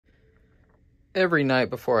every night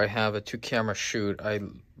before I have a 2-camera shoot, I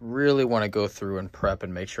really want to go through and prep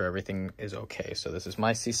and make sure everything is okay. So this is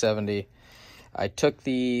my C70. I took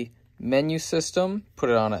the menu system, put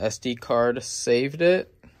it on an SD card, saved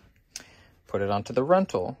it, put it onto the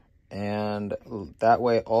rental, and that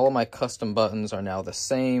way all of my custom buttons are now the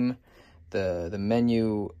same. The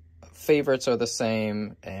menu favorites are the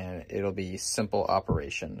same, and it'll be simple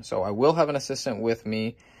operation. So I will have an assistant with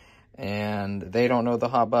me, and they don't know the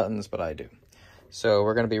hot buttons, but I do. So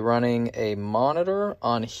we're going to be running a monitor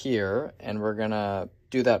on here, and we're going to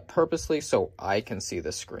do that purposely so I can see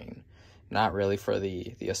the screen. Not really for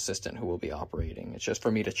the assistant who will be operating. It's just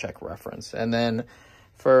for me to check reference. And then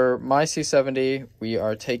for my C70, we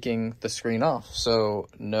are taking the screen off. So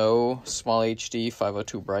no small HD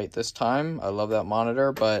 502 bright this time. I love that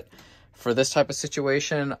monitor, but for this type of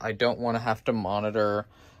situation, I don't want to have to monitor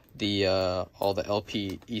the all the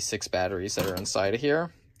LP E6 batteries that are inside of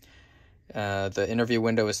here. The interview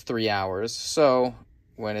window is 3 hours. So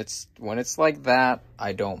when it's like that,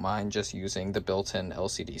 I don't mind just using the built-in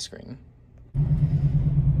LCD screen.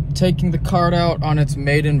 Taking the cart out on its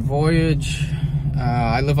maiden voyage.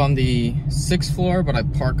 I live on the 6th floor, but I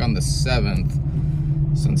park on the 7th.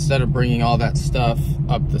 So instead of bringing all that stuff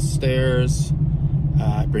up the stairs,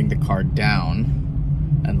 I bring the cart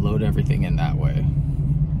down and load everything in that way.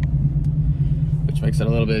 Which makes it a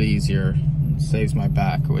little bit easier and saves my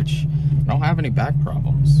back, which I don't have any back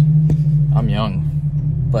problems. I'm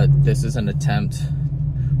young, but this is an attempt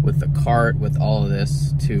with the cart, with all of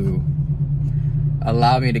this, to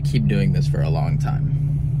allow me to keep doing this for a long time.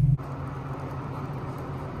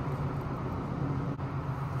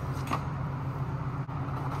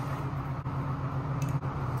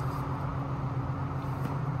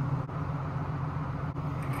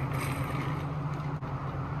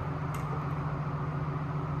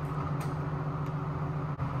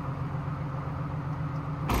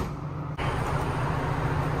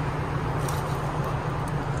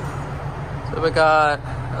 So we got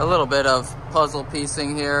a little bit of puzzle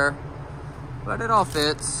piecing here, but it all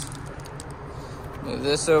fits. Move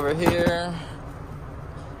this over here,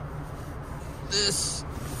 this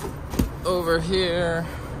over here,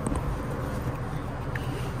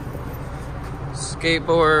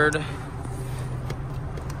 skateboard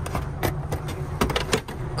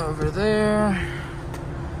over there,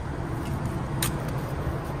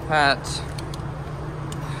 hat,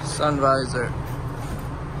 sun visor.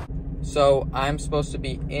 So I'm supposed to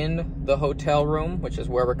be in the hotel room, which is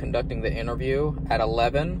where we're conducting the interview, at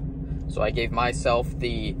 11. So I gave myself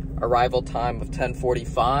the arrival time of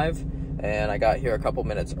 10:45, and I got here a couple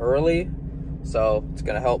minutes early. So it's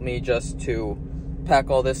gonna help me just to pack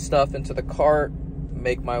all this stuff into the cart,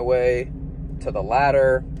 make my way to the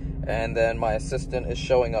ladder, and then my assistant is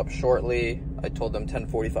showing up shortly. I told them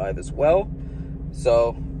 10:45 as well.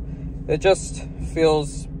 So it just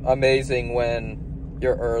feels amazing when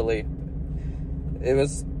you're early.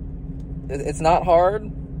 It's not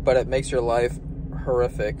hard, but it makes your life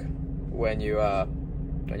horrific when you're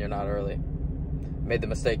not early. Made the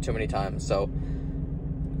mistake too many times, so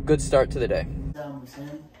good start to the day. Down was him,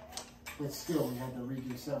 but still we had to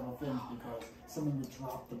redo several things because someone would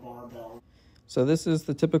drop the barbell. So this is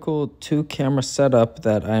the typical 2-camera setup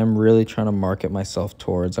that I am really trying to market myself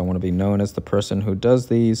towards. I want to be known as the person who does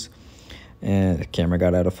these, and the camera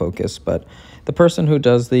got out of focus, but the person who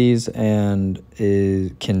does these and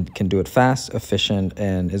can do it fast, efficient,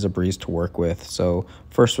 and is a breeze to work with. So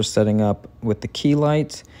first we're setting up with the key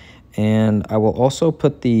light, and I will also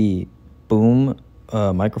put the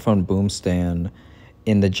microphone boom stand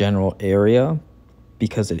in the general area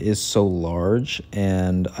because it is so large,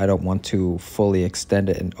 and I don't want to fully extend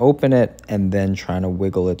it and open it and then trying to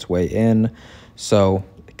wiggle its way in. So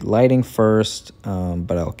lighting first,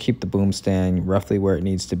 but I'll keep the boom stand roughly where it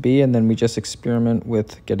needs to be, and then we just experiment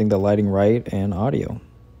with getting the lighting right and audio.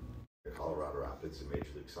 Colorado Rapids in Major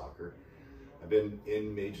League Soccer. I've been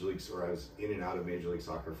in Major League, or I was in and out of Major League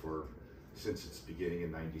Soccer since its beginning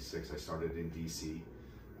in '96. I started in DC,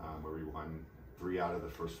 where we won 3 out of the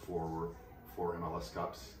first four MLS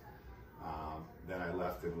Cups. Then I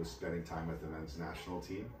left and was spending time with the men's national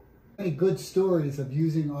team. Any good stories of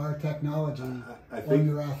using our technology on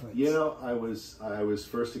your athletes? You know, I was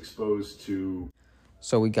first exposed to.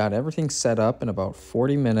 So we got everything set up in about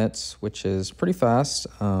 40 minutes, which is pretty fast.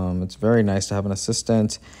 It's very nice to have an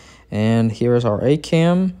assistant. And here is our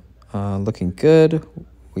A-cam, looking good.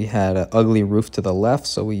 We had an ugly roof to the left,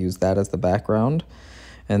 so we used that as the background.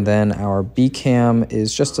 And then our B-cam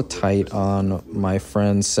is just a tight on my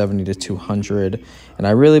friend's 70-200. And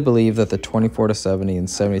I really believe that the 24-70 and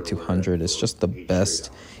 70-200 is just the best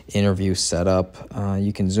interview setup.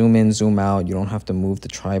 You can zoom in, zoom out. You don't have to move the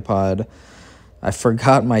tripod. I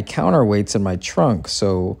forgot my counterweights in my trunk,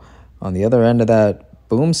 so on the other end of that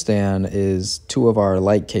boom stand is 2 of our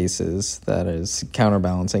light cases that is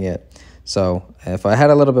counterbalancing it. So if I had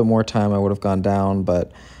a little bit more time, I would have gone down,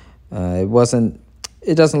 but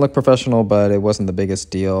it doesn't look professional, but it wasn't the biggest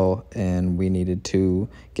deal, and we needed to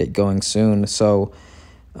get going soon. So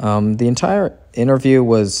the entire interview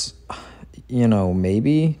was,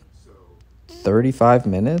 maybe 35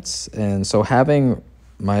 minutes. And so having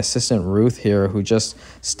my assistant Ruth here, who just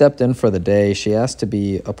stepped in for the day, she asked to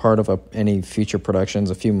be a part of any future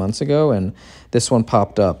productions a few months ago, and this one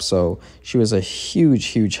popped up. So she was a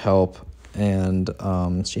huge help, and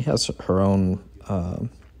she has her own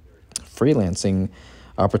freelancing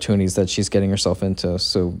opportunities that she's getting herself into.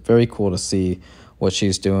 So very cool to see what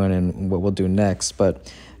she's doing and what we'll do next.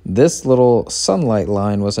 But this little sunlight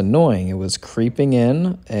line was annoying. It was creeping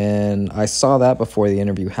in, and I saw that before the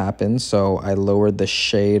interview happened, so I lowered the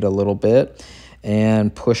shade a little bit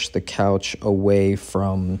and pushed the couch away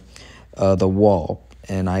from the wall.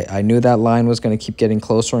 And I knew that line was going to keep getting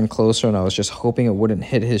closer and closer, and I was just hoping it wouldn't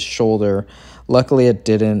hit his shoulder. Luckily, it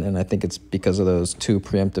didn't, and I think it's because of those 2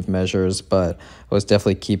 preemptive measures, but I was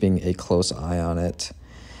definitely keeping a close eye on it.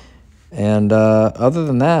 And other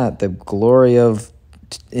than that, the glory of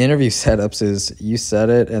interview setups is you set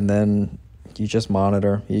it and then you just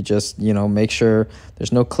monitor. You just, make sure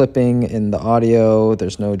there's no clipping in the audio,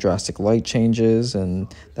 there's no drastic light changes,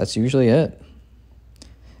 and that's usually it.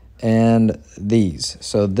 And these.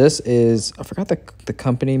 So this is, I forgot the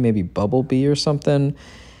company, maybe Bumblebee or something.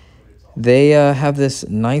 They have this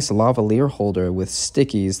nice lavalier holder with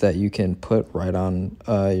stickies that you can put right on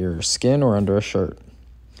your skin or under a shirt.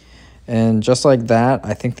 And just like that,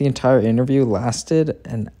 I think the entire interview lasted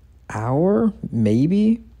an hour,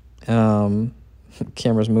 maybe.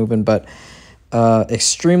 Camera's moving, but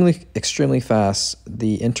extremely fast.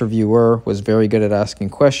 The interviewer was very good at asking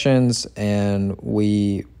questions, and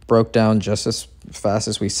we broke down just as fast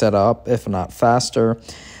as we set up, if not faster.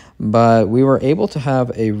 But we were able to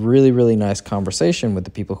have a really nice conversation with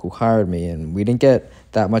the people who hired me, and we didn't get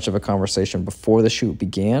that much of a conversation before the shoot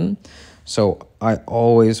began. So I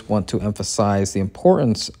always want to emphasize the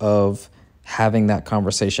importance of having that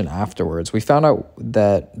conversation afterwards. We found out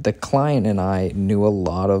that the client and I knew a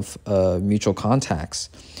lot of mutual contacts,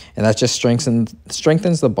 and that just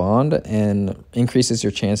strengthens the bond and increases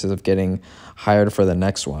your chances of getting hired for the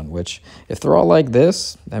next one, which if they're all like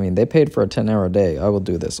this, I mean, they paid for a 10-hour day. I will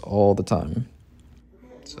do this all the time.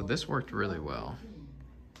 So this worked really well.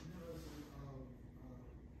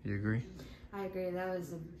 You agree? I agree. That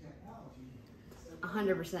was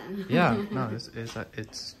 100%. Yeah, no,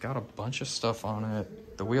 it's got a bunch of stuff on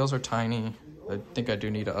it. The wheels are tiny. I think I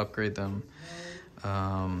do need to upgrade them.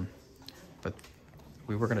 But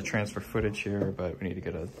we were going to transfer footage here, but we need to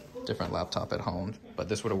get a different laptop at home. But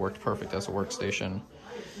this would have worked perfect as a workstation.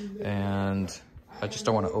 And I just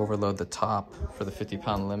don't want to overload the top for the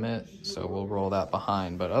 50-pound limit, so we'll roll that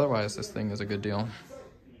behind. But otherwise, this thing is a good deal.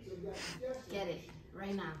 Get it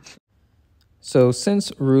right now. So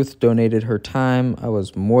since Ruth donated her time, I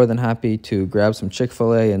was more than happy to grab some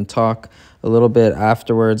Chick-fil-A and talk a little bit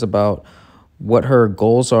afterwards about what her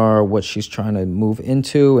goals are, what she's trying to move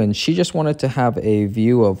into, and she just wanted to have a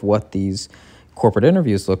view of what these corporate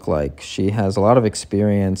interviews look like. She has a lot of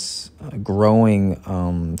experience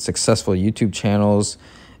growing successful YouTube channels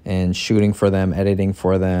and shooting for them, editing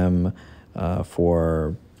for them,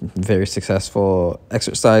 for very successful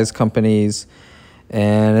exercise companies.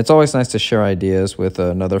 And it's always nice to share ideas with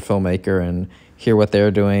another filmmaker and hear what they're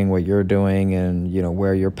doing, what you're doing, and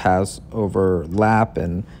where your paths overlap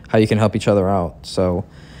and how you can help each other out. So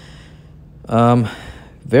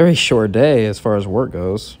very short day as far as work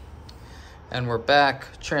goes. And we're back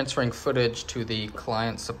transferring footage to the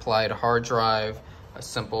client supplied hard drive, a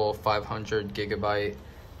simple 500 gigabyte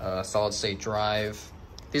solid state drive.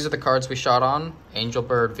 These are the cards we shot on.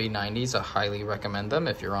 Angelbird V90s, I highly recommend them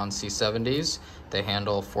if you're on C70s. They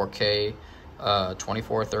handle 4K,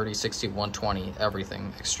 24, 30, 60, 120,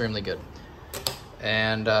 everything. Extremely good.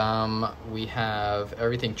 And we have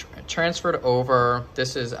everything transferred over.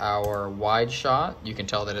 This is our wide shot. You can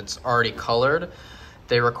tell that it's already colored.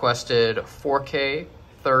 They requested 4K,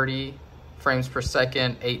 30 frames per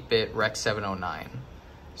second, 8-bit Rec 709.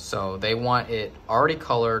 So they want it already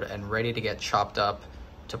colored and ready to get chopped up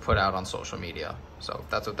to put out on social media. So if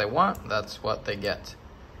that's what they want, that's what they get.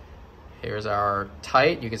 Here's our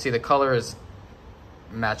tight. You can see the color is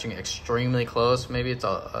matching extremely close. Maybe it's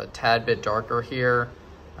a tad bit darker here.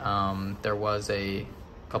 There was a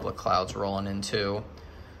couple of clouds rolling in too,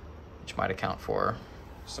 which might account for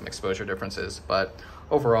some exposure differences. But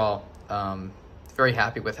overall, very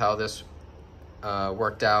happy with how this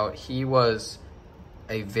worked out. He was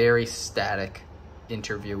a very static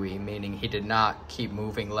interviewee, meaning he did not keep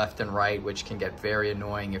moving left and right, which can get very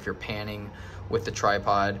annoying if you're panning with the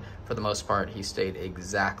tripod. For the most part, he stayed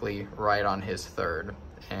exactly right on his third,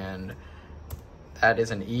 and that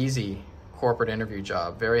is an easy corporate interview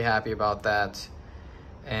job. Very happy about that.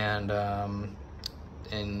 And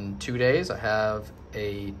in 2 days, I have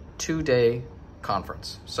a 2-day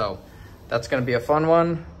conference, so that's going to be a fun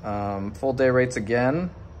one. Full day rates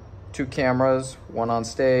again, 2 cameras, 1 on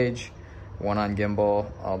stage, 1 on gimbal.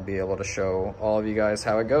 I'll be able to show all of you guys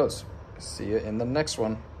how it goes. See you in the next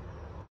one.